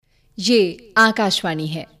ये आकाशवाणी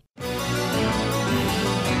है।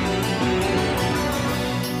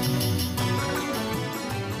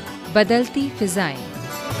 बदलती फिजाएं।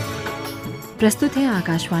 प्रस्तुत है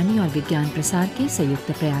आकाशवाणी और विज्ञान प्रसार के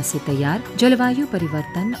संयुक्त प्रयास से तैयार जलवायु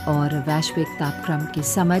परिवर्तन और वैश्विक तापक्रम की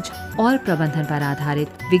समझ और प्रबंधन पर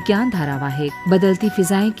आधारित विज्ञान धारावाहिक बदलती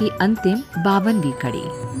फिजाएं की अंतिम 52वीं कड़ी।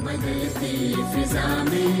 बदलती फिजा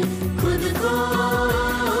में खुद को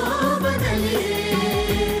बदलिए,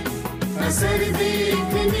 असर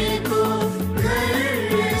देखने को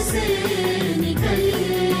घर से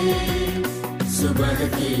निकलिए, सुबह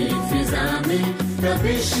की फिजा में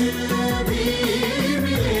तपिश भी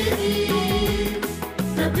मिलेगी,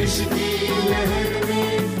 तपिश की लहर में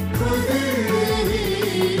खुद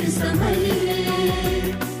ही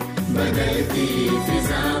संभलिए, बदलती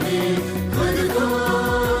फिजा में खुद को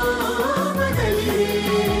बदलिए,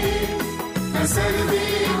 असर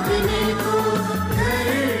देखने को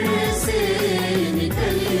घर से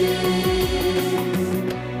निकलिए।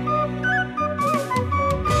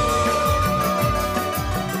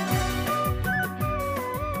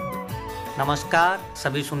 नमस्कार,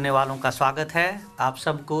 सभी सुनने वालों का स्वागत है। आप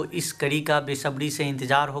सबको इस कड़ी का बेसब्री से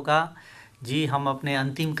इंतज़ार होगा। जी, हम अपने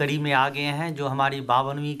अंतिम कड़ी में आ गए हैं, जो हमारी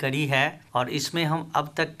 52वीं कड़ी है, और इसमें हम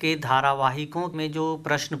अब तक के धारावाहिकों में जो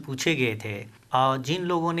प्रश्न पूछे गए थे और जिन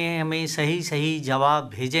लोगों ने हमें सही जवाब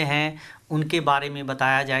भेजे हैं उनके बारे में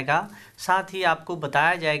बताया जाएगा। साथ ही आपको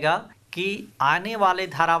बताया जाएगा कि आने वाले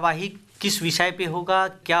धारावाहिक किस विषय पे होगा,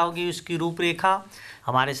 क्या होगी उसकी रूपरेखा।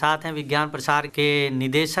 हमारे साथ हैं विज्ञान प्रसार के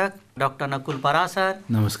निदेशक डॉक्टर नकुल पराशर।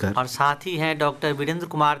 नमस्कार। और साथ ही हैं डॉक्टर वीरेंद्र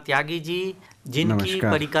कुमार त्यागी जी, जिनकी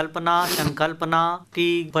परिकल्पना संकल्पना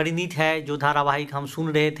की परिणीत है जो धारावाहिक हम सुन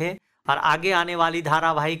रहे थे, और आगे आने वाली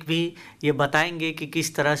धारावाहिक भी ये बताएंगे कि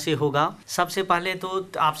किस तरह से होगा। सबसे पहले तो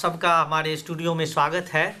आप सबका हमारे स्टूडियो में स्वागत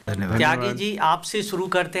है। त्यागी जी, आपसे शुरू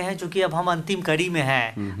करते हैं, क्योंकि अब हम अंतिम कड़ी में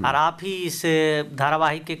हैं और आप ही इस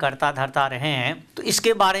धारावाहिक के कर्ता धर्ता रहे हैं, तो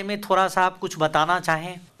इसके बारे में थोड़ा सा आप कुछ बताना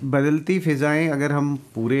चाहें। बदलती फिजाएं, अगर हम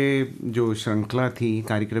पूरे जो श्रृंखला थी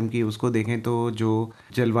कार्यक्रम की उसको देखें तो जो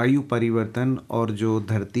जलवायु परिवर्तन और जो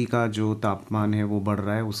धरती का जो तापमान है वो बढ़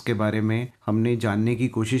रहा है उसके बारे में हमने जानने की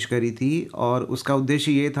कोशिश करी थी, और उसका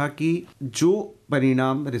उद्देश्य ये था कि जो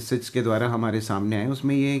परिणाम रिसर्च के द्वारा हमारे सामने आए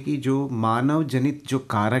उसमें ये है कि जो मानव जनित जो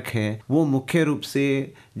कारक है वो मुख्य रूप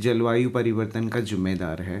से जलवायु परिवर्तन का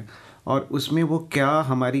जिम्मेदार है, और उसमें वो क्या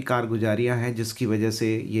हमारी कारगुजारियां हैं जिसकी वजह से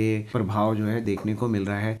ये प्रभाव जो है देखने को मिल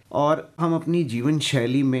रहा है, और हम अपनी जीवन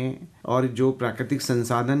शैली में और जो प्राकृतिक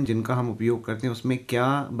संसाधन जिनका हम उपयोग करते हैं उसमें क्या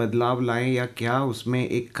बदलाव लाएं, या क्या उसमें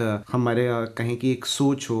एक हमारे कहें कि एक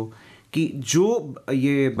सोच हो कि जो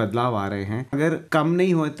ये बदलाव आ रहे हैं अगर कम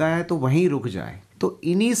नहीं होता है तो वहीं रुक जाए। तो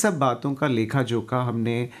इन्हीं सब बातों का लेखा जोखा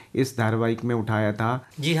हमने इस धारावाहिक में उठाया था।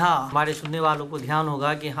 जी हाँ, हमारे सुनने वालों को ध्यान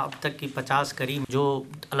होगा कि अब तक की 50 कड़ी जो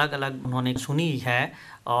अलग अलग उन्होंने सुनी है,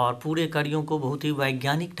 और पूरे कड़ियों को बहुत ही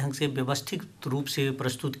वैज्ञानिक ढंग से व्यवस्थित रूप से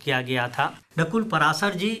प्रस्तुत किया गया था। नकुल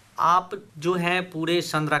पराशर जी, आप जो हैं पूरे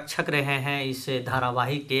संरक्षक रहे हैं इस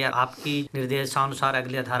धारावाहिक के, आपकी निर्देशानुसार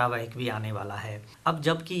अगले धारावाहिक भी आने वाला है। अब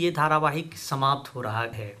जबकि ये धारावाहिक समाप्त हो रहा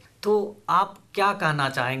है, तो आप क्या कहना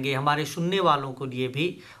चाहेंगे हमारे सुनने वालों के लिए भी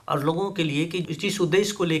और लोगों के लिए कि जिस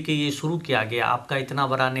उद्देश्य को लेके ये शुरू किया गया, आपका इतना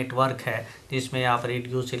बड़ा नेटवर्क है जिसमें आप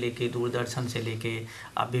रेडियो से लेके दूरदर्शन से लेके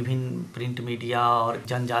आप विभिन्न प्रिंट मीडिया और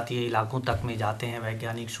जनजातीय इलाकों तक में जाते हैं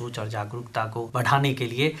वैज्ञानिक सोच और जागरूकता को बढ़ाने के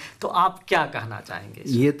लिए, तो आप क्या कहना चाहेंगे?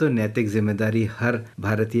 ये तो नैतिक जिम्मेदारी हर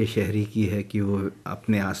भारतीय शहरी की है कि वो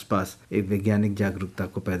अपने आसपास एक वैज्ञानिक जागरूकता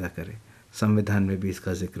को पैदा करे। संविधान में भी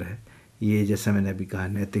इसका जिक्र है। ये जैसा मैंने अभी कहा,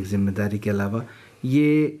 नैतिक जिम्मेदारी के अलावा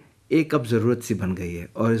ये एक अब ज़रूरत सी बन गई है,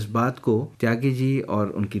 और इस बात को त्यागी जी और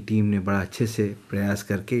उनकी टीम ने बड़ा अच्छे से प्रयास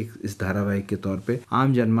करके इस धारावाहिक के तौर पे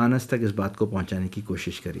आम जनमानस तक इस बात को पहुंचाने की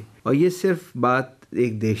कोशिश करी। और ये सिर्फ बात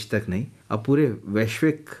एक देश तक नहीं, अब पूरे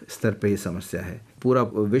वैश्विक स्तर पे ये समस्या है। पूरा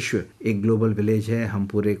विश्व एक ग्लोबल विलेज है। हम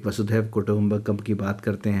पूरे एक वसुधैव कुटुंबकम की बात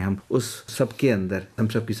करते हैं। हम उस सब के अंदर हम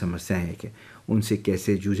सब की समस्याएं हैं कि उनसे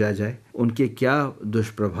कैसे जूझा जाए, उनके क्या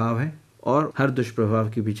दुष्प्रभाव हैं, और हर दुष्प्रभाव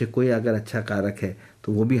के पीछे कोई अगर अच्छा कारक है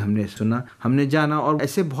तो वो भी हमने सुना, हमने जाना, और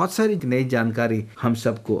ऐसे बहुत सारी नई जानकारी हम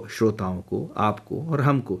सबको, श्रोताओं को, आपको और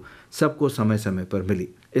हमको सबको समय समय पर मिली।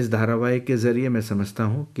 इस धारावाहिक के ज़रिए मैं समझता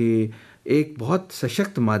हूँ कि एक बहुत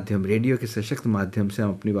सशक्त माध्यम, रेडियो के सशक्त माध्यम से हम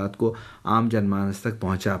अपनी बात को आम जनमानस तक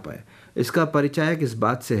पहुँचा पाए। इसका परिचायक इस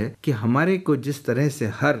बात से है कि हमारे को जिस तरह से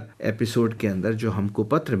हर एपिसोड के अंदर जो हमको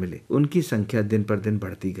पत्र मिले उनकी संख्या दिन पर दिन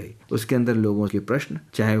बढ़ती गई। उसके अंदर लोगों के प्रश्न,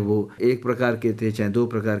 चाहे वो एक प्रकार के थे चाहे दो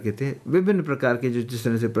प्रकार के थे, विभिन्न प्रकार के जो जिस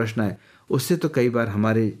तरह से प्रश्न आए उससे तो कई बार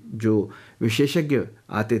हमारे जो विशेषज्ञ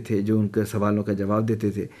आते थे जो उनके सवालों का जवाब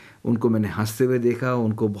देते थे उनको मैंने हंसते हुए देखा,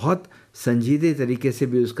 उनको बहुत संजीदे तरीके से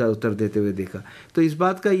भी उसका उत्तर देते हुए देखा। तो इस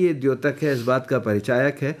बात का ये द्योतक है, इस बात का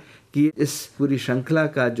परिचायक है कि इस पूरी श्रृंखला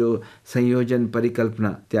का जो संयोजन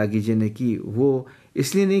परिकल्पना त्यागी जी ने की वो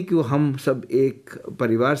इसलिए नहीं कि वो हम सब एक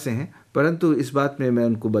परिवार से हैं, परंतु इस बात में मैं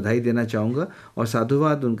उनको बधाई देना चाहूँगा और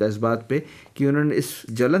साधुवाद उनका इस बात पे कि उन्होंने इस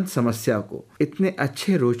ज्वलंत समस्या को इतने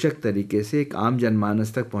अच्छे रोचक तरीके से एक आम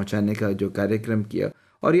जनमानस तक पहुँचाने का जो कार्यक्रम किया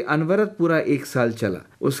और ये अनवरत पूरा 1 साल चला।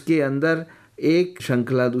 उसके अंदर एक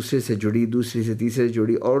श्रृंखला दूसरे से जुड़ी, दूसरी से तीसरे से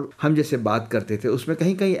जुड़ी और हम जैसे बात करते थे उसमें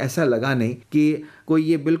कहीं कहीं ऐसा लगा नहीं कि कोई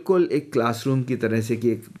ये बिल्कुल एक क्लासरूम की तरह से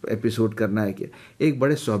कि एक एपिसोड करना है, कि एक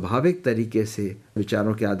बड़े स्वाभाविक तरीके से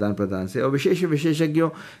विचारों के आदान प्रदान से और विशेषज्ञों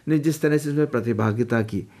ने जिस तरह से इसमें प्रतिभागिता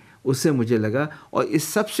की उससे मुझे लगा और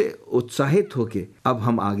इस सब से उत्साहित होके अब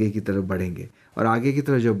हम आगे की तरफ बढ़ेंगे और आगे की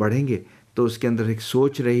तरफ जो बढ़ेंगे तो उसके अंदर एक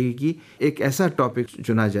सोच रहेगी, एक ऐसा टॉपिक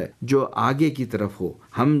चुना जाए जो आगे की तरफ हो।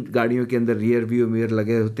 हम गाड़ियों के अंदर रियर व्यू मिरर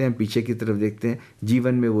लगे होते हैं, पीछे की तरफ देखते हैं,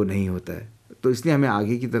 जीवन में वो नहीं होता है। तो इसलिए हमें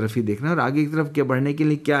आगे की तरफ ही देखना है और आगे की तरफ क्या बढ़ने के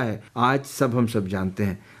लिए क्या है आज हम सब जानते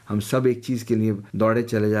हैं। हम सब एक चीज़ के लिए दौड़े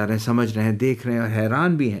चले जा रहे हैं, समझ रहे हैं, देख रहे हैं और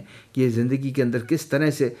हैरान भी हैं कि ये ज़िंदगी के अंदर किस तरह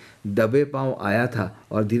से दबे पाँव आया था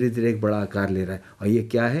और धीरे धीरे एक बड़ा आकार ले रहा है। और ये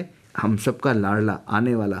क्या है, हम सबका लाडला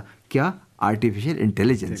आने वाला क्या आर्टिफिशियल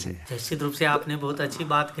इंटेलिजेंस है। निश्चित रूप से आपने बहुत अच्छी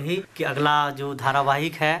बात कही कि अगला जो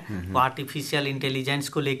धारावाहिक है वो आर्टिफिशियल इंटेलिजेंस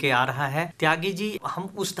को लेके आ रहा है। त्यागी जी, हम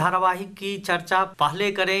उस धारावाहिक की चर्चा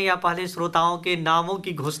पहले करें या पहले श्रोताओं के नामों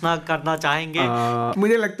की घोषणा करना चाहेंगे?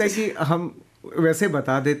 मुझे लगता है कि हम वैसे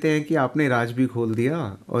बता देते हैं कि आपने राज भी खोल दिया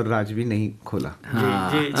और राज भी नहीं खोला।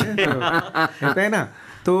 है ना।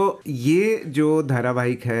 तो ये जो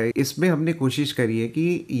धारावाहिक है इसमें हमने कोशिश करी है कि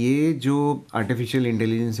ये जो आर्टिफिशियल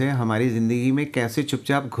इंटेलिजेंस है हमारी ज़िंदगी में कैसे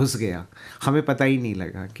चुपचाप घुस गया, हमें पता ही नहीं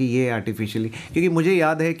लगा कि ये आर्टिफिशियली। क्योंकि मुझे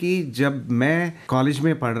याद है कि जब मैं कॉलेज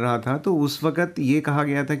में पढ़ रहा था तो उस वक्त ये कहा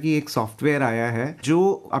गया था कि एक सॉफ्टवेयर आया है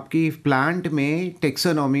जो आपकी प्लांट में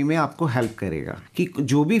टेक्सोनॉमी में आपको हेल्प करेगा कि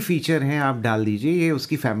जो भी फीचर हैं आप डाल दीजिए, ये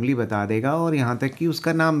उसकी फैमिली बता देगा और यहाँ तक कि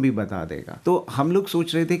उसका नाम भी बता देगा। तो हम लोग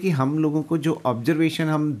सोच रहे थे कि हम लोगों को जो ऑब्जर्वेशन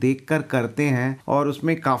हम देखकर करते हैं और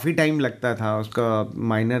उसमें काफ़ी टाइम लगता था उसका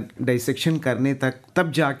माइनर डाइसेक्शन करने तक,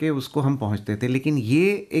 तब जाके उसको हम पहुंचते थे। लेकिन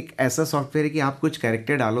ये एक ऐसा सॉफ्टवेयर है कि आप कुछ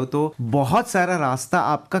कैरेक्टर डालो तो बहुत सारा रास्ता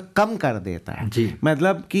आपका कम कर देता है जी।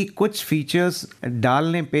 मतलब कि कुछ फीचर्स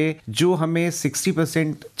डालने पे जो हमें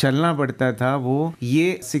 60% चलना पड़ता था वो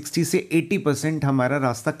ये 60 से 80% हमारा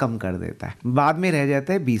रास्ता कम कर देता है, बाद में रह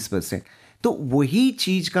जाता है 20%। तो वही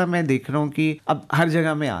चीज का मैं देख रहा हूँ कि अब हर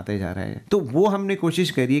जगह में आते जा रहा है। तो वो हमने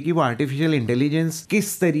कोशिश करी है कि वो आर्टिफिशियल इंटेलिजेंस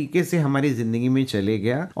किस तरीके से हमारी जिंदगी में चले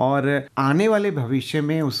गया और आने वाले भविष्य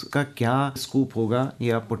में उसका क्या स्कूप होगा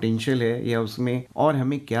या पोटेंशियल है या उसमें और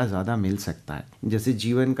हमें क्या ज्यादा मिल सकता है। जैसे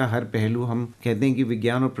जीवन का हर पहलू हम कहते हैं कि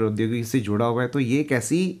विज्ञान और प्रौद्योगिकी से जुड़ा हुआ है, तो ये एक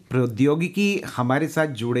ऐसी प्रौद्योगिकी हमारे साथ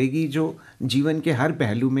जुड़ेगी जो जीवन के हर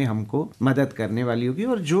पहलू में हमको मदद करने वाली होगी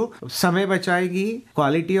और जो समय बचाएगी,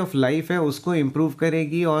 क्वालिटी ऑफ लाइफ है उसको इम्प्रूव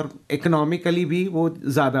करेगी और इकोनॉमिकली भी वो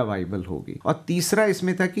ज़्यादा वाइबल होगी। और तीसरा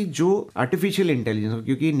इसमें था कि जो आर्टिफिशियल इंटेलिजेंस,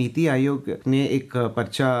 क्योंकि नीति आयोग ने एक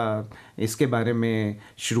पर्चा इसके बारे में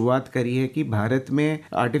शुरुआत करी है कि भारत में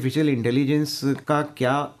आर्टिफिशियल इंटेलिजेंस का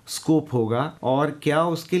क्या स्कोप होगा और क्या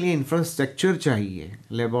उसके लिए इंफ्रास्ट्रक्चर चाहिए,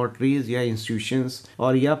 लेबोरेटरीज या इंस्टीट्यूशंस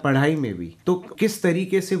और या पढ़ाई में भी, तो किस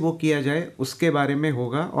तरीके से वो किया जाए उसके बारे में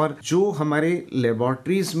होगा। और जो हमारे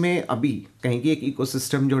लेबोरेटरीज में अभी कहीं की एक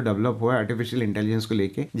इकोसिस्टम जो डेवलप हुआ है आर्टिफिशियल इंटेलिजेंस को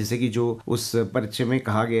लेके, जैसे कि जो उस पर्चे में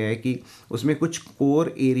कहा गया है कि उसमें कुछ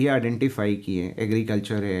कोर एरिया आइडेंटिफाई किए,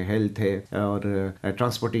 एग्रीकल्चर है, हेल्थ है और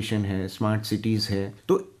ट्रांसपोर्टेशन है, स्मार्ट सिटीज़ है।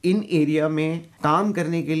 तो इन एरिया में काम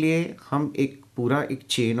करने के लिए हम एक पूरा एक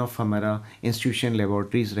चेन ऑफ हमारा इंस्टीट्यूशन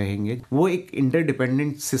लेबोरेटरीज रहेंगे, वो एक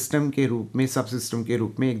इंटरडिपेंडेंट सिस्टम के रूप में, सब सिस्टम के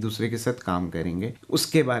रूप में एक दूसरे के साथ काम करेंगे।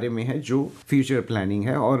 उसके बारे में है जो फ्यूचर प्लानिंग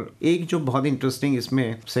है। और एक जो बहुत इंटरेस्टिंग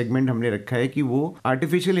इसमें सेगमेंट हमने रखा है कि वो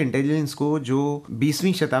आर्टिफिशियल इंटेलिजेंस को जो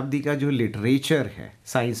 20वीं शताब्दी का जो लिटरेचर है,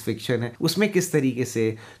 साइंस फिक्शन है, उसमें किस तरीके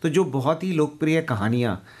से, तो जो बहुत ही लोकप्रिय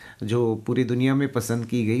कहानियाँ जो पूरी दुनिया में पसंद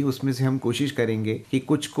की गई उसमें से हम कोशिश करेंगे कि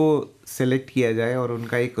कुछ को सेलेक्ट किया जाए और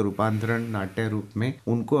उनका एक रूपांतरण नाट्य रूप में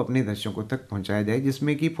उनको अपने दर्शकों तक पहुंचाया जाए,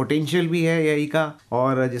 जिसमें कि पोटेंशियल भी है यही का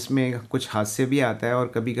और जिसमें कुछ हास्य भी आता है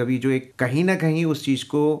और कभी कभी जो एक कहीं ना कहीं उस चीज़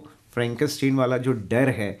को फ्रैंकेनस्टाइन वाला जो डर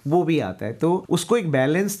है वो भी आता है। तो उसको एक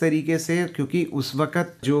बैलेंस तरीके से, क्योंकि उस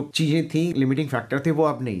वक्त जो चीज़ें थी, लिमिटिंग फैक्टर थे, वो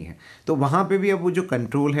अब नहीं है, तो वहाँ पे भी अब वो जो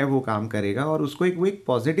कंट्रोल है वो काम करेगा और उसको वो एक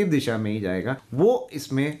पॉजिटिव दिशा में ही जाएगा। वो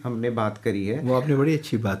इसमें हमने बात करी है। वो आपने बड़ी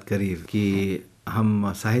अच्छी बात करी कि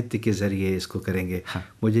हम साहित्य के ज़रिए इसको करेंगे।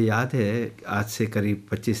 मुझे याद है आज से करीब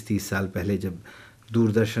 25-30 साल पहले जब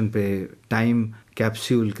दूरदर्शन पे टाइम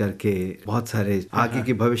कैप्सूल करके बहुत सारे आगे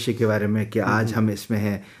के भविष्य के बारे में कि आज हम इसमें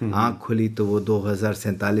हैं, आँख खुली तो वो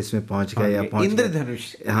 2047 में पहुंच गए या पहुंच इंद्रधनुष,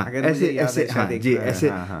 हाँ ऐसे हाँ जी ऐसे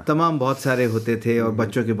तमाम बहुत सारे होते थे और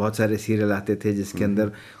बच्चों के बहुत सारे सीरियल आते थे जिसके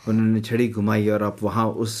अंदर उन्होंने छड़ी घुमाई और आप वहाँ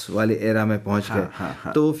उस वाले एरा में पहुँच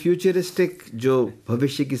गए। तो फ्यूचरिस्टिक जो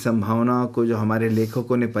भविष्य की संभावनाओं को जो हमारे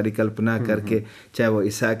लेखकों ने परिकल्पना करके, चाहे वो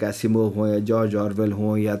इसाक आसिमोव हो या जॉर्ज ऑरवेल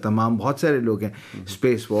हो या तमाम बहुत सारे लोग हैं,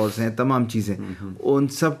 स्पेस वॉर्स हैं, तमाम चीज़ें, उन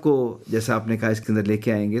सब को जैसा आपने कहा इसके अंदर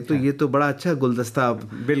लेके आएंगे तो ये तो बड़ा अच्छा गुलदस्ता आप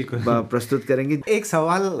बिल्कुल प्रस्तुत करेंगे। एक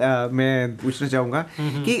सवाल मैं पूछना चाहूँगा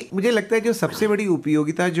कि मुझे लगता है जो सबसे बड़ी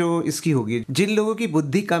उपयोगिता जो इसकी होगी, जिन लोगों की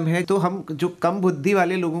बुद्धि कम है तो हम जो कम बुद्धि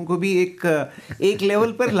वाले लोगों को भी एक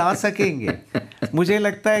लेवल पर ला सकेंगे। मुझे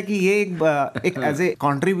लगता है कि ये एक as a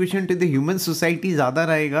contribution to the human society ज़्यादा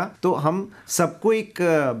रहेगा, तो हम सबको एक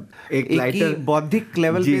लाइटर बौद्धिक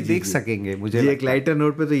लेवल पे देख सकेंगे। मुझे एक लाइटर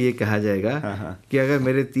नोट पे तो ये कहा जाएगा कि अगर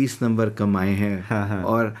मेरे 30 नंबर कम आए हैं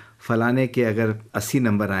और फलाने के अगर 80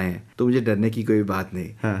 नंबर आए हैं तो मुझे डरने की कोई बात नहीं,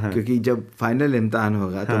 क्योंकि जब फाइनल इम्तिहान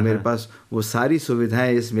होगा तो मेरे पास वो सारी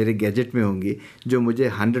सुविधाएं इस मेरे गैजेट में होंगी जो मुझे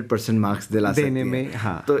 100% मार्क्स दिला सकती हैं में।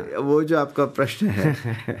 तो वो जो आपका प्रश्न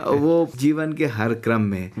है वो जीवन के हर क्रम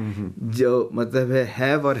में जो मतलब है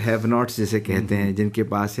हैव और हैव नॉट्स जिसे कहते हैं, जिनके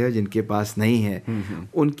पास है और जिनके पास नहीं है,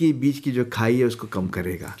 उनकी बीच की जो खाई है उसको कम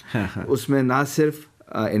करेगा। उसमें ना सिर्फ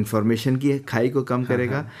इंफॉर्मेशन की खाई को कम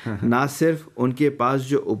करेगा, ना सिर्फ उनके पास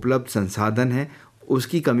जो उपलब्ध संसाधन है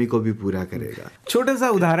उसकी कमी को भी पूरा करेगा। छोटा सा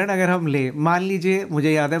उदाहरण अगर हम ले, मान लीजिए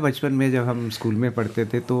मुझे याद है बचपन में जब हम स्कूल में पढ़ते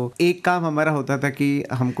थे तो एक काम हमारा होता था कि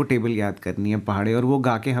हमको टेबल याद करनी है पहाड़े, और वो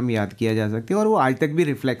गा के हम याद किया जा सकते हैं और वो आज तक भी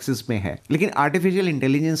रिफ्लेक्सेस में है। लेकिन आर्टिफिशियल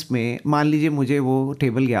इंटेलिजेंस में मान लीजिए मुझे वो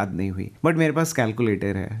टेबल याद नहीं हुई बट मेरे पास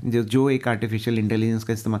कैलकुलेटर है जो एक आर्टिफिशियल इंटेलिजेंस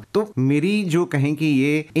का इस्तेमाल, तो मेरी जो कहें कि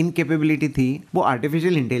ये इनकेपेबिलिटी थी वो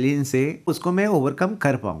आर्टिफिशियल इंटेलिजेंस से उसको मैं ओवरकम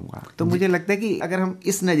कर पाऊंगा। तो मुझे लगता है कि अगर हम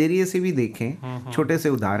इस नजरिए से भी देखें छोटे से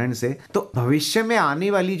उदाहरण से, तो भविष्य में आने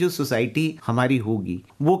वाली जो सोसाइटी हमारी होगी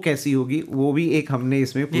वो कैसी होगी, वो भी एक हमने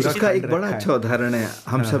इसमें पूरा इसका एक बड़ा अच्छा उदाहरण है।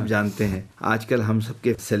 हम सब जानते हैं आजकल हम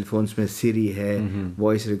सबके सेलफोन्स में सिरी है,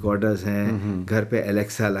 वॉइस रिकॉर्डर्स हैं, घर पे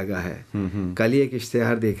एलेक्सा लगा है। कल ही एक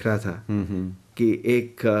इश्तेहार देख रहा था कि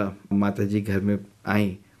एक माताजी घर में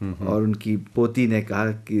आई और उनकी पोती ने कहा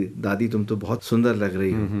कि दादी तुम तो बहुत सुंदर लग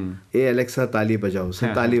रही हो, ए एलेक्सा ताली बजाओ।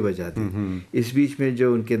 उसने ताली बजा दी। इस बीच में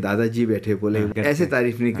जो उनके दादाजी बैठे बोले ऐसे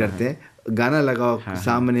तारीफ नहीं करते हैं, गाना लगाओ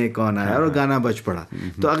सामने कौन आया, और गाना बज पड़ा।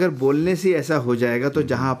 तो अगर बोलने से ऐसा हो जाएगा तो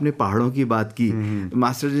जहां आपने पहाड़ों की बात की,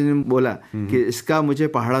 मास्टर जी ने बोला कि इसका मुझे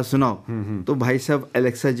पहाड़ा सुनाओ, तो भाई साहब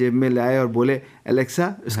एलेक्सा जेब में लाए और बोले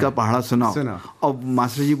एलेक्सा इसका पहाड़ा सुनाओ। और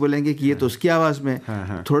मास्टर जी बोलेंगे कि ये तो उसकी आवाज़ में,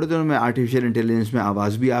 थोड़े दिनों में आर्टिफिशियल इंटेलिजेंस में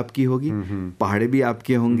आवाज़ भी आपकी होगी, पहाड़े भी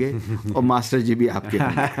आपके होंगे और मास्टर जी भी आपके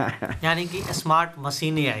होंगे। यानी कि स्मार्ट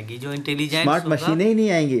मशीनें आएगी जो इंटेलिजेंट, स्मार्ट मशीनें ही नहीं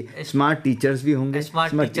आएंगी, स्मार्ट टीचर्स भी होंगे,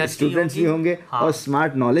 स्मार्ट स्टूडेंट्स भी होंगे और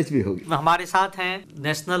स्मार्ट नॉलेज भी होगी। हमारे साथ हैं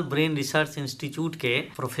नेशनल ब्रेन रिसर्च इंस्टीट्यूट के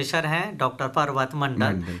प्रोफेसर हैं डॉक्टर पर्वत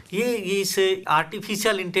मंडल। ये इस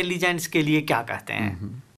आर्टिफिशियल इंटेलिजेंस के लिए क्या कहते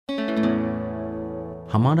हैं?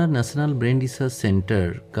 हमारा नेशनल ब्रेन रिसर्च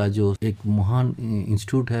सेंटर का जो एक महान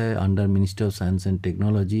इंस्टीट्यूट है under minister of science and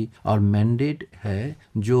technology, और मैंडेट है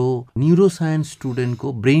जो न्यूरो साइंस स्टूडेंट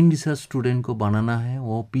को, ब्रेन रिसर्च स्टूडेंट को बनाना है।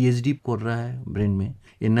 वो पीएचडी कर रहा है ब्रेन में।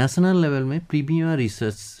 ये नेशनल लेवल में प्रीमियर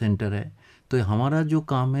रिसर्च सेंटर है। तो हमारा जो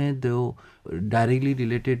काम है जो directly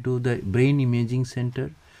related to the brain imaging centre,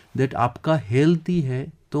 that आपका हेल्थी है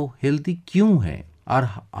तो हेल्थी क्यों है, और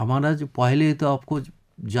हमारा जो पहले तो आपको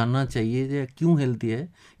जानना चाहिए क्यों हेल्थी है,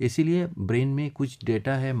 इसीलिए ब्रेन में कुछ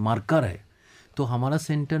डेटा है, मार्कर है। तो हमारा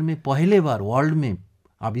सेंटर में पहले बार वर्ल्ड में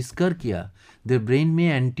आविष्कार किया द ब्रेन में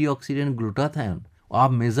एंटीऑक्सीडेंट ग्लूटाथायोन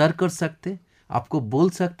आप मेज़र कर सकते, आपको बोल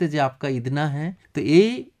सकते जो आपका इतना है। तो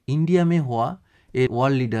ये इंडिया में हुआ, ये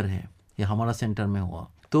वर्ल्ड लीडर है, ये हमारा सेंटर में हुआ।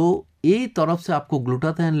 तो ए तरफ से आपको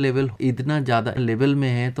ग्लूटाथायोन लेवल इतना ज़्यादा लेवल में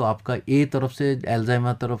है तो आपका ए तरफ से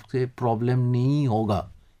अल्जाइमर तरफ से प्रॉब्लम नहीं होगा।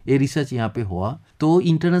 ये रिसर्च यहाँ पे हुआ। तो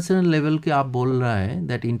इंटरनेशनल लेवल के आप बोल रहा है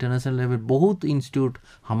दैट इंटरनेशनल लेवल बहुत इंस्टीट्यूट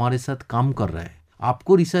हमारे साथ काम कर रहा है।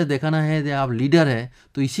 आपको रिसर्च दिखाना है कि आप लीडर है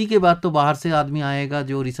तो इसी के बाद तो बाहर से आदमी आएगा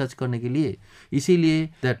जो रिसर्च करने के लिए। इसीलिए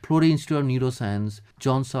that Florida institute of neuro science,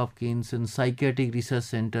 Johns Hopkins and psychiatric research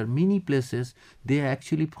centre, many places they are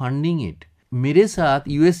actually funding it. मेरे साथ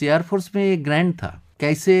यूएस एयरफोर्स में एक ग्रांट था,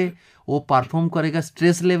 कैसे वो परफॉर्म करेगा,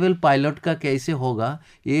 स्ट्रेस लेवल पायलट का कैसे होगा,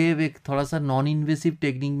 ये एक थोड़ा सा नॉन इन्वेसिव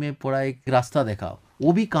टेक्निक में पूरा एक रास्ता दिखाओ।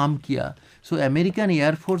 वो भी काम किया। सो अमेरिकन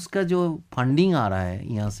एयरफोर्स का जो फंडिंग आ रहा है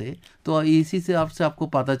यहाँ से, तो इसी से आपको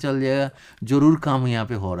पता चल जाएगा जरूर काम यहाँ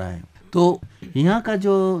पे हो रहा है। तो यहाँ का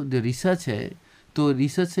जो रिसर्च है, तो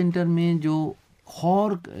रिसर्च सेंटर में जो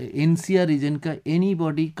और NCR रीजन का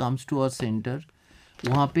anybody comes to our centre,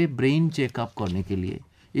 वहाँ पे ब्रेन चेकअप करने के लिए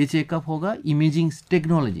ये चेकअप होगा इमेजिंग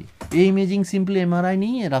टेक्नोलॉजी। ये इमेजिंग सिंपली MRI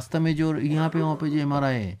नहीं है, रास्ता में जो यहाँ पे वहाँ पे जो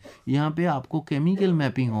MRI है, यहाँ पे आपको केमिकल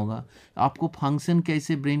मैपिंग होगा, आपको फंक्शन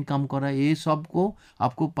कैसे ब्रेन काम कर रहा है ये सब को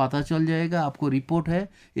आपको पता चल जाएगा। आपको रिपोर्ट है,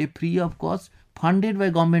 ये free of cost funded by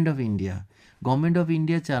government of India. Government of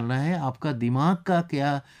India चल रहा है, आपका दिमाग का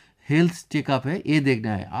क्या हेल्थ चेकअप है ये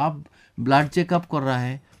देखना है। आप ब्लड चेकअप कर रहा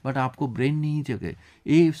है बट आपको ब्रेन नहीं चेक।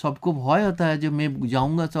 ये सबको भय होता है, जब मैं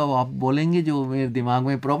जाऊंगा सब आप बोलेंगे जो मेरे दिमाग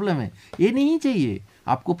में प्रॉब्लम है, ये नहीं चाहिए।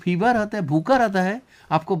 आपको फीवर आता है, भूखा रहता है,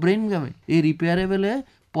 आपको ब्रेन का ये रिपेयरेबल है।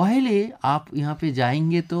 पहले आप यहाँ पे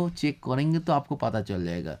जाएंगे तो चेक करेंगे तो आपको पता चल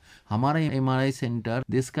जाएगा। हमारा MRI सेंटर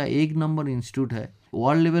देश का 1 नंबर इंस्टीट्यूट है,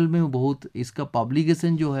 वर्ल्ड लेवल में बहुत इसका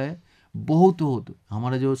पब्लिकेशन जो है बहुत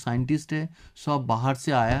हमारा जो साइंटिस्ट है सब बाहर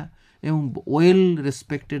से आया एवं वेल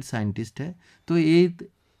रिस्पेक्टेड साइंटिस्ट है। तो ये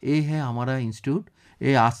है हमारा इंस्टीट्यूट।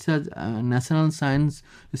 ये आस्था नेशनल साइंस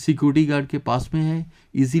सिक्योरिटी गार्ड के पास में है,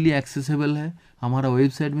 इजीली एक्सेसिबल है, हमारा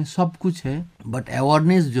वेबसाइट में सब कुछ है। बट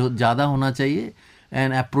अवेयरनेस जो ज़्यादा होना चाहिए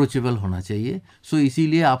एंड अप्रोचेबल होना चाहिए। सो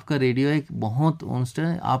इसीलिए आपका रेडियो एक बहुत ऑनेस्ट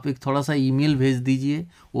है। आप एक थोड़ा सा ईमेल भेज दीजिए,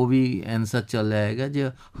 वो भी आंसर चल जाएगा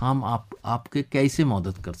जो हम आपके कैसे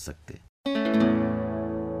मदद कर सकते हैं।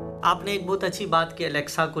 आपने एक बहुत अच्छी बात की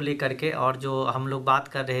एलेक्सा को लेकर के, और जो हम लोग बात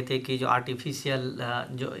कर रहे थे कि जो आर्टिफिशियल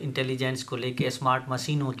जो इंटेलिजेंस को लेके स्मार्ट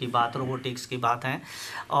मशीनों की बात, रोबोटिक्स की बात है,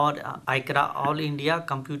 और AICRA all India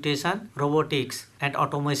computation robotics and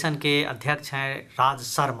automation के अध्यक्ष हैं राज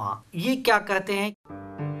शर्मा। ये क्या कहते हैं?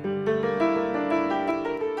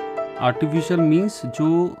 आर्टिफिशियल मीन्स जो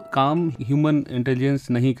काम ह्यूमन इंटेलिजेंस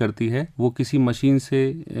नहीं करती है वो किसी मशीन से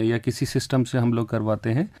या किसी सिस्टम से हम लोग करवाते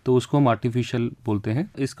हैं, तो उसको हम आर्टिफिशियल बोलते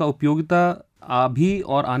हैं। इसका उपयोगिता अभी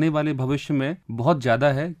और आने वाले भविष्य में बहुत ज़्यादा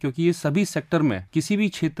है, क्योंकि ये सभी सेक्टर में, किसी भी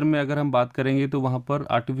क्षेत्र में अगर हम बात करेंगे तो वहाँ पर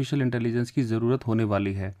आर्टिफिशियल इंटेलिजेंस की ज़रूरत होने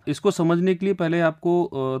वाली है। इसको समझने के लिए पहले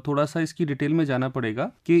आपको थोड़ा सा इसकी डिटेल में जाना पड़ेगा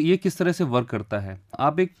कि ये किस तरह से वर्क करता है।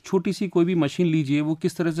 आप एक छोटी सी कोई भी मशीन लीजिए, वो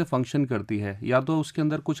किस तरह से फंक्शन करती है। या तो उसके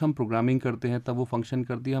अंदर कुछ हम प्रोग्रामिंग करते हैं तब वो फंक्शन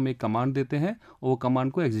करती है, हम एक कमांड देते हैं और वो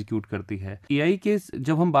कमांड को एग्जीक्यूट करती है। AI के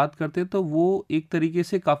जब हम बात करते हैं तो वो एक तरीके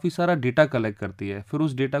से काफ़ी सारा डेटा कलेक्ट करती है, फिर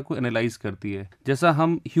उस डेटा को एनालाइज करती है। जैसा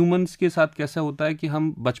हम ह्यूमंस के साथ कैसा होता है कि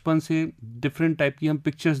हम बचपन से डिफरेंट टाइप की हम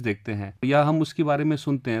पिक्चर्स देखते हैं या हम उसके बारे में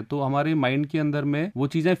सुनते हैं, तो हमारे माइंड के अंदर में वो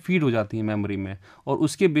चीज़ें फीड हो जाती हैं मेमोरी में, और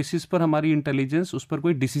उसके बेसिस पर हमारी इंटेलिजेंस उस पर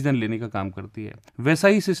कोई डिसीजन लेने का काम करती है। वैसा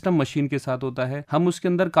ही सिस्टम मशीन के साथ होता है। हम उसके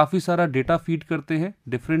अंदर काफ़ी सारा डेटा फीड करते हैं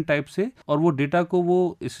डिफरेंट टाइप से, और वो डेटा को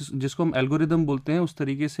वो जिसको हम एल्गोरिदम बोलते हैं उस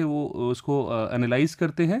तरीके से वो उसको एनालाइज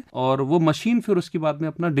करते हैं, और वो मशीन फिर उसके बाद में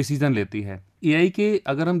अपना डिसीजन लेती है। AI के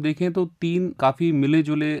अगर हम देखें तो 3 काफ़ी मिले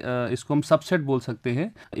जुले इसको हम सबसेट बोल सकते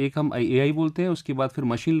हैं। एक हम AI बोलते हैं, उसके बाद फिर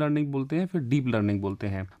मशीन लर्निंग बोलते हैं, फिर डीप लर्निंग बोलते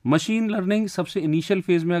हैं। मशीन लर्निंग सबसे इनिशियल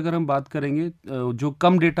फेज में अगर हम बात करेंगे, जो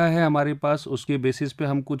कम डेटा है हमारे पास उसके बेसिस पे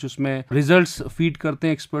हम कुछ उसमें रिजल्ट्स फीड करते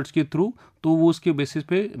हैं एक्सपर्ट्स के थ्रू, तो वो उसके बेसिस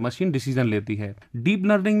पे मशीन डिसीजन लेती है। डीप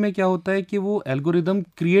लर्निंग में क्या होता है कि वो एल्गोरिदम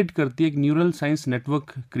क्रिएट करती है, एक न्यूरल साइंस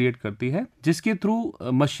नेटवर्क क्रिएट करती है, जिसके थ्रू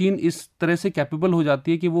मशीन इस तरह से कैपेबल हो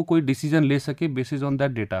जाती है कि वो कोई डिसीजन ले सके बेसिस ऑन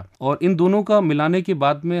दैट डेटा। और इन दोनों का मिलाने के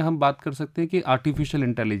बाद में हम बात कर सकते हैं कि आर्टिफिशियल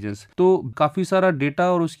इंटेलिजेंस। तो काफ़ी सारा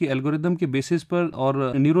डेटा और उसकी एल्गोरिदम के बेसिस पर और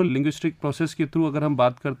न्यूरो लिंग्विस्टिक प्रोसेस के थ्रू अगर हम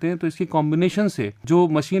बात करते हैं, तो इसके कॉम्बिनेशन से जो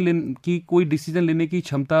मशीन की कोई डिसीजन लेने की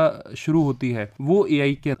क्षमता शुरू होती है, वो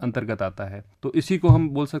AI के अंतर्गत आता है। तो इसी को हम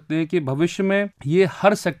बोल सकते हैं कि भविष्य में ये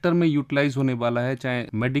हर सेक्टर में यूटिलाइज होने वाला है, चाहे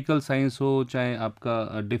मेडिकल साइंस हो, चाहे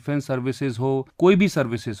आपका डिफेंस सर्विसेज हो, कोई भी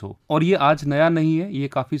सर्विसेज हो। और ये आज नया नहीं है, ये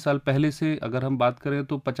काफी साल पहले से, अगर हम बात करें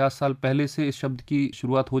तो 50 साल पहले से इस शब्द की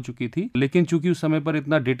शुरुआत हो चुकी थी, लेकिन चूंकि उस समय पर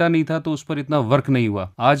इतना डेटा नहीं था तो उस पर इतना वर्क नहीं हुआ।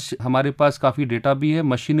 आज हमारे पास काफी डेटा भी है,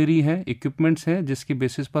 मशीनरी है, इक्विपमेंट्स हैं, जिसके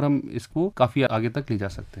बेसिस पर हम इसको काफी आगे तक ले जा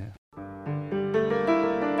सकते हैं।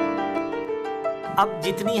 अब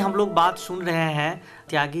जितनी हम लोग बात सुन रहे हैं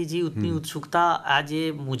त्यागी जी, उतनी उत्सुकता आज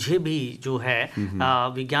ये मुझे भी जो है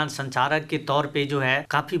विज्ञान संचारक के तौर पे जो है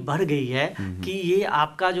काफी बढ़ गई है कि ये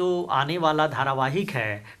आपका जो आने वाला धारावाहिक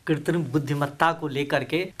है कृत्रिम बुद्धिमत्ता को लेकर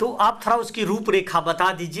के, तो आप थोड़ा उसकी रूपरेखा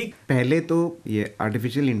बता दीजिए। पहले तो ये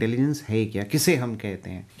आर्टिफिशियल इंटेलिजेंस है क्या, किसे हम कहते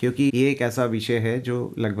हैं, क्योंकि ये एक ऐसा विषय है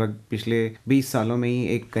जो लगभग पिछले 20 सालों में ही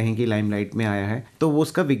एक कहीं की लाइमलाइट में आया है। तो वो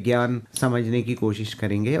उसका विज्ञान समझने की कोशिश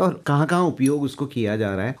करेंगे और कहाँ कहाँ उपयोग उसको उसको किया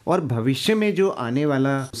जा रहा है और भविष्य में जो आने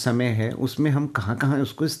वाला समय है उसमें हम कहाँ कहाँ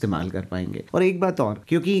उसको इस्तेमाल कर पाएंगे। और एक बात और,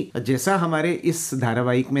 क्योंकि जैसा हमारे इस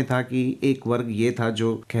धारावाहिक में था कि एक वर्ग ये था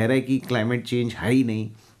जो कह रहा है कि क्लाइमेट चेंज है ही नहीं,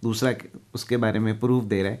 दूसरा उसके बारे में प्रूफ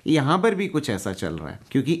दे रहा है, यहाँ पर भी कुछ ऐसा चल रहा है।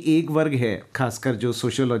 क्योंकि एक वर्ग है, खासकर जो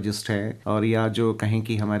सोशियोलॉजिस्ट है और या जो कहें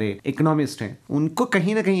कि हमारे इकोनॉमिस्ट हैं, उनको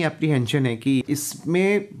कहीं ना कहीं एप्रीहेंशन है कि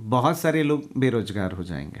इसमें बहुत सारे लोग बेरोजगार हो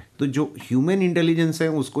जाएंगे, तो जो ह्यूमन इंटेलिजेंस है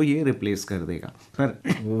उसको ये रिप्लेस कर देगा। पर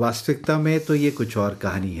वास्तविकता में तो ये कुछ और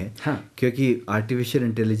कहानी है। हाँ। क्योंकि आर्टिफिशियल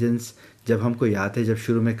इंटेलिजेंस, जब हमको याद है जब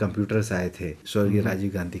शुरू में कंप्यूटर्स आए थे स्वर्गीय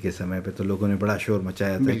राजीव गांधी के समय पे, तो लोगों ने बड़ा शोर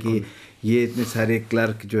मचाया था कि ये इतने सारे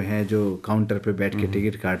क्लर्क जो हैं जो काउंटर पे बैठ के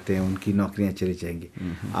टिकट काटते हैं उनकी नौकरियां चली जाएंगी।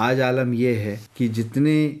 आज आलम ये है कि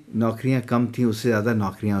जितने नौकरियां कम थी उससे ज़्यादा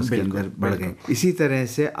नौकरियां उसके अंदर बढ़ गई। इसी तरह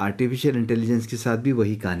से आर्टिफिशियल इंटेलिजेंस के साथ भी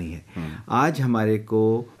वही कहानी है। आज हमारे को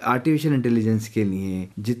आर्टिफिशियल इंटेलिजेंस के लिए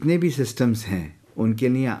जितने भी सिस्टम्स हैं उनके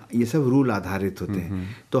लिए ये सब रूल आधारित होते हैं।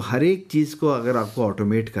 तो हर एक चीज़ को अगर आपको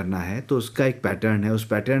ऑटोमेट करना है तो उसका एक पैटर्न है, उस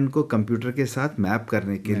पैटर्न को कंप्यूटर के साथ मैप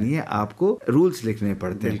करने के लिए आपको रूल्स लिखने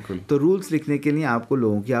पड़ते हैं। तो रूल्स लिखने के लिए आपको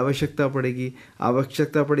लोगों की आवश्यकता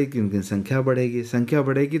पड़ेगी, उनकी संख्या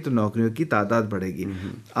बढ़ेगी तो नौकरियों की तादाद बढ़ेगी।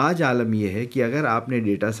 आज आलम यह है कि अगर आपने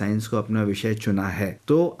डेटा साइंस को अपना विषय चुना है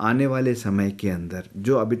तो आने वाले समय के अंदर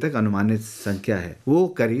जो अभी तक अनुमानित संख्या है वो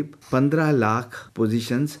करीब 15 लाख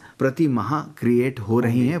पोजीशंस प्रति माह क्रिएट हो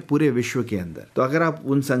रही हैं पूरे विश्व के अंदर। तो अगर आप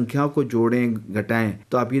उन संख्याओं को जोड़ें घटाएं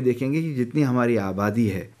तो आप ये देखेंगे कि जितनी हमारी आबादी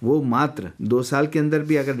है वो मात्र 2 साल के अंदर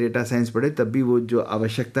भी अगर डेटा साइंस पढ़े तब भी वो जो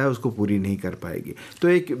आवश्यकता है उसको पूरी नहीं कर पाएगी। तो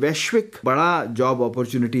एक वैश्विक बड़ा जॉब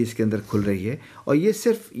अपॉर्चुनिटी इसके अंदर खुल रही है। और ये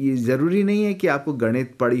सिर्फ ये ज़रूरी नहीं है कि आपको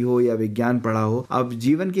गणित पढ़ी हो या विज्ञान पढ़ा हो, आप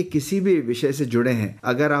जीवन के किसी भी विषय से जुड़े हैं,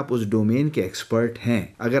 अगर आप उस डोमेन के एक्सपर्ट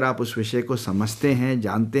हैं, अगर आप उस विषय को समझते हैं,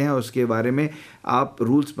 जानते हैं, उसके बारे में आप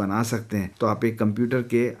रूल्स बना सकते हैं, तो आप एक कंप्यूटर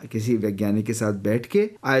के किसी वैज्ञानिक के साथ बैठ के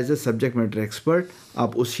as a subject matter expert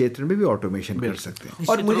आप उस क्षेत्र में भी ऑटोमेशन कर सकते हैं।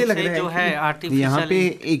 और मुझे लग रहा है कि यहाँ पे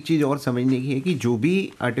एक चीज़ और समझने की है कि जो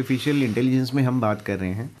भी आर्टिफिशियल इंटेलिजेंस में हम बात कर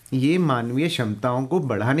रहे हैं ये मानवीय क्षमताओं को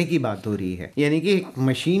बढ़ाने की बात हो रही है। यानी कि एक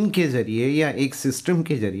मशीन के जरिए या एक सिस्टम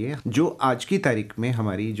के जरिए जो आज की तारीख में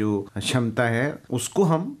हमारी जो क्षमता है उसको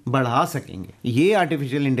हम बढ़ा सकेंगे। ये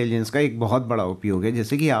आर्टिफिशियल इंटेलिजेंस का एक बहुत बड़ा उपयोग है।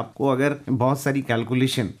 जैसे कि आपको अगर बहुत सारी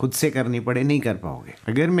कैलकुलेशन खुद से करनी पड़े नहीं कर पाओगे,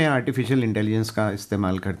 अगर मैं आर्टिफिशियल इंटेलिजेंस का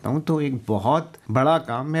इस्तेमाल करता हूँ तो एक बहुत बड़ा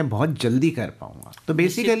काम मैं बहुत जल्दी कर पाऊंगा। तो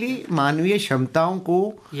बेसिकली मानवीय क्षमताओं को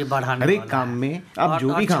ये बढ़ाने हर एक काम में आप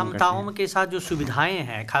जो भी काम क्षमताओं के साथ जो सुविधाएं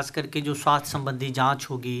हैं, खास करके जो स्वास्थ्य संबंधी जांच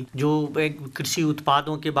होगी, जो कृषि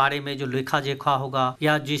उत्पादों के बारे में जो लेखा जोखा होगा,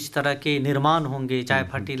 या जिस तरह के निर्माण होंगे, चाहे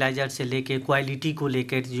फर्टिलाइजर से लेके क्वालिटी को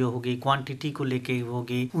लेकर जो होगी, क्वांटिटी को लेके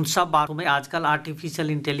होगी, उन सब बातों में आजकल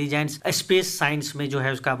आर्टिफिशियल इंटेलिजेंस स्पेस साइंस में जो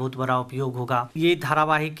है उसका बहुत बड़ा उपयोग होगा। ये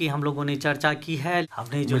धारावाहिक की हम लोगों ने चर्चा की है।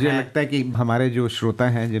 हमने जो मुझे लगता है कि हमारे जो श्रोता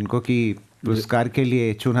हैं जिनको कि पुरस्कार के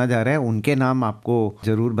लिए चुना जा रहा है उनके नाम आपको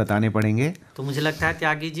जरूर बताने पड़ेंगे। तो मुझे लगता है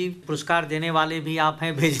त्यागी जी, पुरस्कार देने वाले भी आप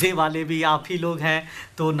हैं, भेजने वाले भी आप ही लोग हैं,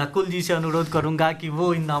 तो नकुल जी से अनुरोध करूंगा कि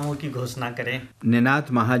वो इन नामों की घोषणा करें।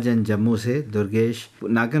 निनाथ महाजन जम्मू से, दुर्गेश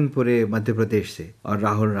नागनपुरे मध्य प्रदेश से और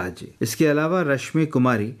राहुल राज जी। इसके अलावा रश्मि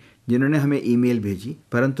कुमारी जिन्होंने हमें ईमेल भेजी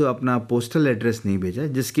परंतु अपना पोस्टल एड्रेस नहीं भेजा,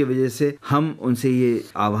 जिसकी वजह से हम उनसे ये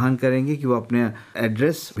आह्वान करेंगे कि वो अपने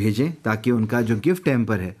एड्रेस भेजें ताकि उनका जो गिफ्ट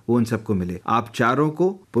हैम्पर है वो उन सबको मिले। आप चारों को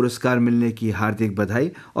पुरस्कार मिलने की हार्दिक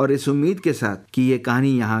बधाई, और इस उम्मीद के साथ कि ये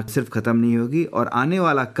कहानी यहाँ सिर्फ खत्म नहीं होगी और आने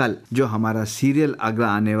वाला कल जो हमारा सीरियल अगला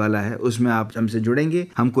आने वाला है उसमें आप हमसे जुड़ेंगे,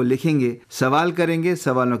 हमको लिखेंगे, सवाल करेंगे,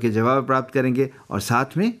 सवालों के जवाब प्राप्त करेंगे और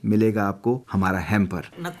साथ में मिलेगा आपको हमारा हैम्पर।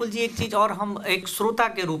 नकुल जी, एक चीज और हम एक श्रोता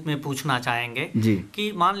के रूप में पूछना चाहेंगे जी,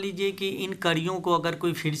 कि मान लीजिए कि इन कड़ियों को अगर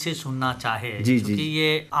कोई फिर से सुनना चाहे, जी, क्योंकि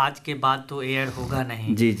ये आज के बाद तो एयर होगा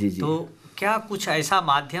नहीं, जी जी जी, तो क्या कुछ ऐसा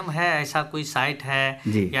माध्यम है, ऐसा कोई साइट है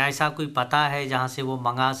या ऐसा कोई पता है जहां से वो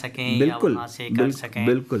मंगा सकें? बिल्कुल, या वहां से कर सकें?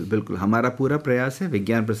 बिल्कुल बिल्कुल, हमारा पूरा प्रयास है।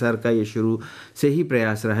 विज्ञान प्रसार का ये शुरू से ही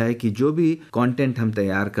प्रयास रहा है कि जो भी कंटेंट हम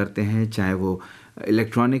तैयार करते हैं, चाहे वो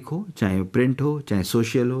इलेक्ट्रॉनिक हो, चाहे प्रिंट हो, चाहे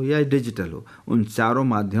सोशल हो या डिजिटल हो, उन चारों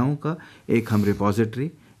माध्यमों का एक हम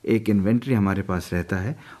रिपोजिटरी, एक इन्वेंट्री हमारे पास रहता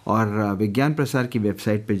है। और विज्ञान प्रसार की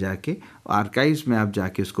वेबसाइट पे जाके आर्काइव्स में आप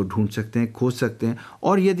जाके उसको ढूंढ सकते हैं, खोज सकते हैं,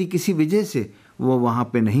 और यदि किसी वजह से वो वहाँ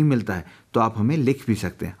पे नहीं मिलता है तो आप हमें लिख भी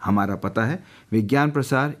सकते हैं। हमारा पता है विज्ञान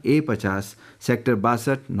प्रसार A50 सेक्टर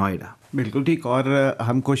 62 नोएडा। बिल्कुल ठीक। और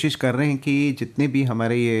हम कोशिश कर रहे हैं कि जितने भी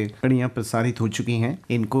हमारे ये कड़ियाँ प्रसारित हो चुकी हैं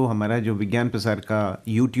इनको हमारा जो विज्ञान प्रसार का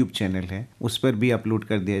YouTube चैनल है उस पर भी अपलोड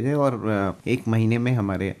कर दिया जाए, और एक महीने में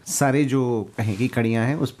हमारे सारे जो कहें की कड़ियाँ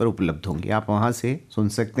हैं उस पर उपलब्ध होंगी। आप वहाँ से सुन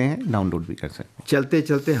सकते हैं, डाउनलोड भी कर सकते हैं। चलते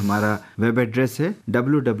चलते हमारा वेब एड्रेस है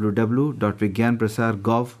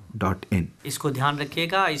www.vigyanprasar.gov.in। इसको ध्यान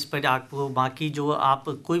रखिएगा। इस पर आपको बाकी जो आप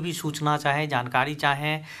कोई भी सूचना चाहें, जानकारी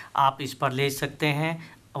चाहें, आप इस पर ले सकते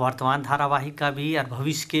हैं। वर्तमान धारावाहिक का भी और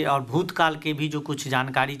भविष्य के और भूतकाल के भी जो कुछ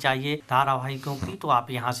जानकारी चाहिए धारावाहिकों की, तो आप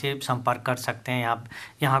यहाँ से संपर्क कर सकते हैं, आप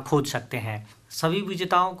यहाँ खोज सकते हैं। सभी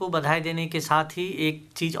विजेताओं को बधाई देने के साथ ही एक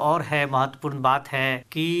चीज़ और है, महत्वपूर्ण बात है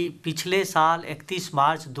कि पिछले साल 31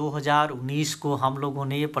 मार्च 2019 को हम लोगों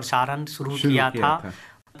ने ये प्रसारण शुरू किया था।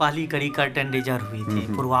 पहली कड़ी कर्टन रेजर हुई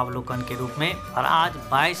थी पूर्वावलोकन के रूप में, और आज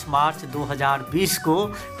 22 मार्च 2020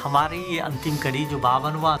 को हमारी ये अंतिम कड़ी जो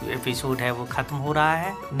 52वां एपिसोड है वो खत्म हो रहा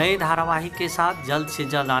है। नए धारावाहिक के साथ जल्द से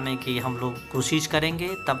जल्द आने की हम लोग कोशिश करेंगे।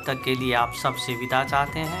 तब तक के लिए आप सबसे विदा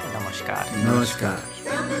चाहते हैं। नमस्कार। नमस्कार।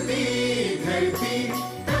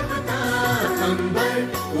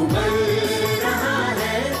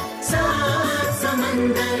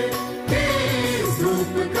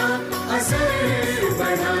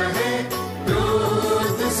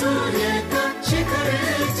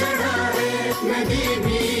 नदी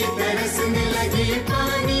भी तरसने लगी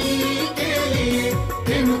पानी के लिए,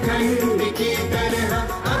 हिमखंड की तरह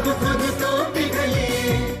अब खुद तो पिघले।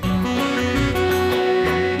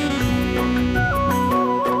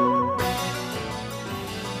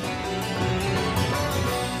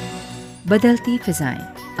 बदलती फिजाएं।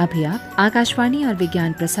 अभी आप आकाशवाणी और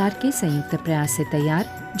विज्ञान प्रसार के संयुक्त प्रयास से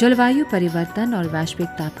तैयार जलवायु परिवर्तन और वैश्विक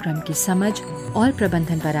तापक्रम की समझ और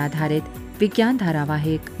प्रबंधन पर आधारित विज्ञान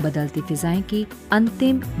धारावाहिक बदलती फिजाएं की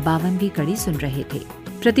अंतिम 52वीं कड़ी सुन रहे थे।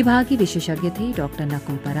 प्रतिभागी विशेषज्ञ थे डॉक्टर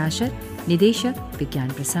नकुल पराशर, निदेशक विज्ञान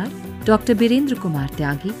प्रसार, डॉक्टर बीरेंद्र कुमार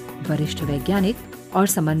त्यागी, वरिष्ठ वैज्ञानिक और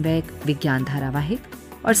समन्वयक विज्ञान धारावाहिक,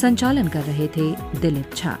 और संचालन कर रहे थे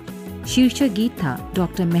दिलीप झा। शीर्षक गीत था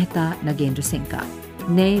डॉक्टर मेहता नगेंद्र सिंह का।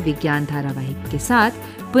 नए विज्ञान धारावाहिक के साथ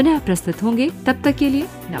पुनः प्रस्तुत होंगे। तब तक के लिए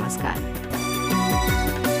नमस्कार।